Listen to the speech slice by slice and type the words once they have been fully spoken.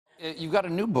you've got a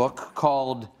new book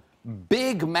called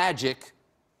Big Magic: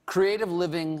 Creative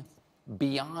Living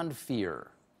Beyond Fear.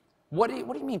 What do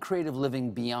you mean creative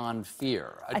living beyond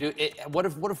fear? What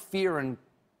if fear and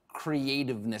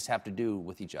creativeness have to do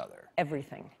with each other?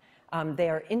 Everything. They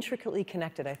are intricately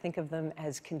connected. I think of them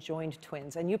as conjoined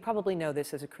twins. And you probably know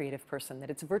this as a creative person, that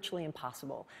it's virtually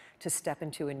impossible to step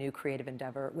into a new creative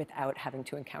endeavor without having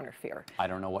to encounter fear. I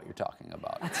don't know what you're talking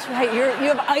about. That's right. You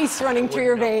have ice running through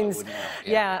your veins.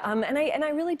 Yeah. And I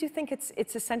really do think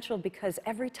it's essential, because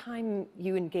every time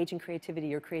you engage in creativity,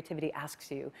 your creativity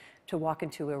asks you to walk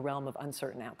into a realm of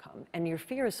uncertain outcome. And your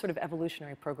fear is sort of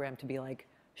evolutionary programmed to be like,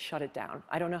 shut it down.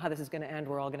 I don't know how this is going to end.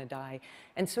 We're all going to die.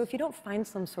 And so if you don't find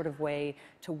some sort of way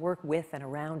to work with and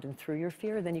around and through your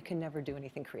fear, then you can never do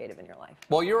anything creative in your life.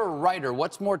 Well, you're a writer.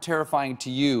 What's more terrifying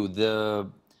to you, the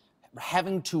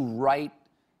having to write,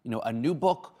 a new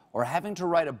book, or having to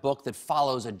write a book that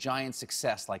follows a giant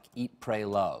success like Eat, Pray,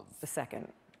 Love? The second.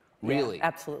 Really? Yeah,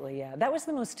 absolutely, yeah. That was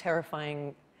the most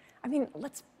terrifying. I mean,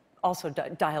 let's also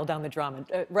dial down the drama.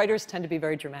 Writers tend to be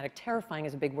very dramatic. Terrifying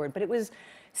is a big word, but it was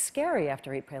scary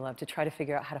after Eat, Pray, Love to try to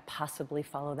figure out how to possibly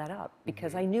follow that up,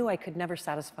 because I knew I could never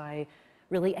satisfy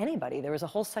really anybody. There was a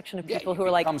whole section of people who were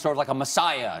like, sort of like a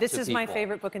messiah. This is my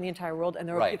favorite book in the entire world, and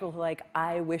there were people who were like,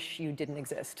 I wish you didn't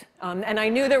exist. And I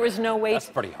knew there was no way. That's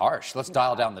pretty harsh. Let's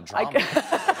dial down the drama.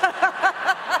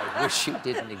 I wish you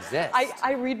didn't exist.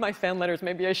 I read my fan letters.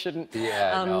 Maybe I shouldn't.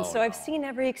 Yeah, so I've seen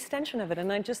every extension of it,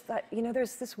 and I just thought,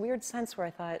 there's this weird sense where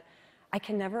I thought, I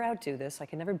can never outdo this. I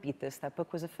can never beat this. That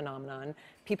book was a phenomenon.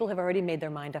 People have already made their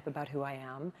mind up about who I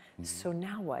am. So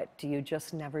now what? Do you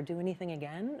just never do anything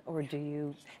again? Or do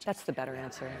you... That's the better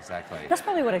answer. Exactly. That's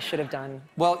probably what I should have done.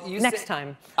 Well, next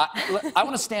time. I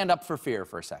want to stand up for fear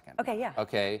for a second. Okay, yeah.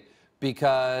 Okay?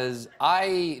 Because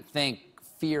I think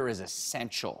fear is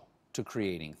essential to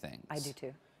creating things. I do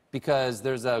too. Because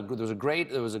there was a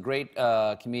great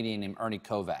comedian named Ernie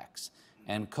Kovacs.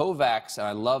 And Kovacs, and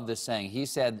I love this saying, he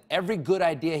said every good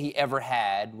idea he ever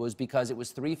had was because it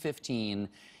was 3:15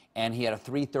 and he had a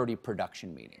 3:30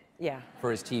 production meeting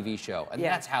for his TV show. And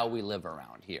that's how we live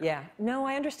around here. Yeah. No,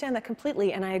 I understand that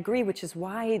completely, and I agree, which is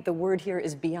why the word here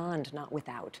is beyond, not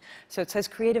without. So it says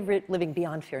creative living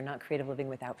beyond fear, not creative living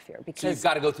without fear. Because so you've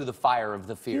got to go through the fire of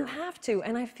the fear. You have to,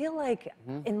 and I feel like,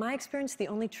 in my experience, the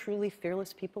only truly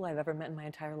fearless people I've ever met in my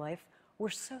entire life were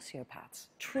sociopaths,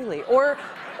 truly, or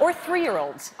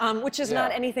 3-year-olds, which is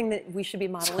not anything that we should be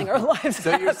modeling our lives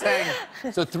So you're saying,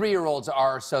 so 3-year-olds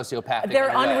are sociopathic?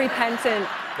 They're unrepentant.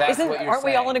 That's what you're Aren't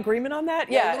we all in agreement on that?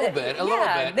 Yeah, a little bit, a little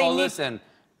bit. Oh, listen,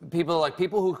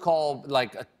 people who call,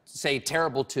 say,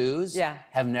 terrible twos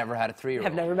have never had a 3-year-old.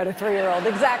 Have never met a 3-year-old,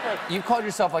 exactly. You called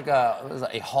yourself like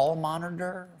a hall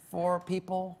monitor for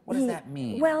people? What does that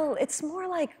mean? Well, it's more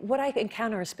like what I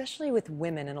encounter, especially with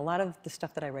women, and a lot of the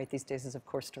stuff that I write these days is, of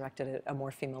course, directed at a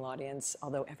more female audience,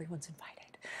 although everyone's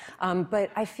invited. But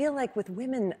I feel like with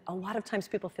women, a lot of times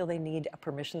people feel they need a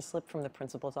permission slip from the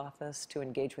principal's office to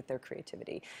engage with their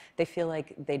creativity. They feel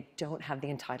like they don't have the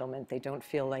entitlement. They don't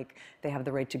feel like they have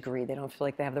the right degree. They don't feel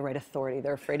like they have the right authority.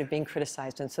 They're afraid of being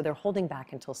criticized, and so they're holding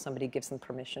back until somebody gives them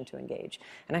permission to engage.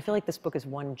 And I feel like this book is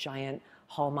one giant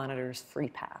hall monitor's free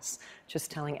pass,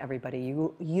 just telling everybody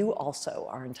you also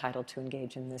are entitled to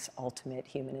engage in this ultimate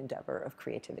human endeavor of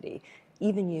creativity.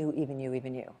 Even you, even you,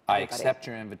 even you. I accept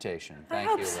your invitation. Thank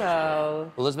you, Elizabeth.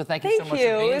 So. Elizabeth, thank you so much for being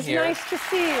here. It was nice to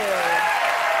see you.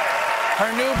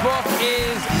 Her new book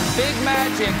is Big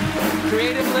Magic: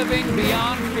 Creative Living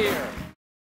Beyond Fear.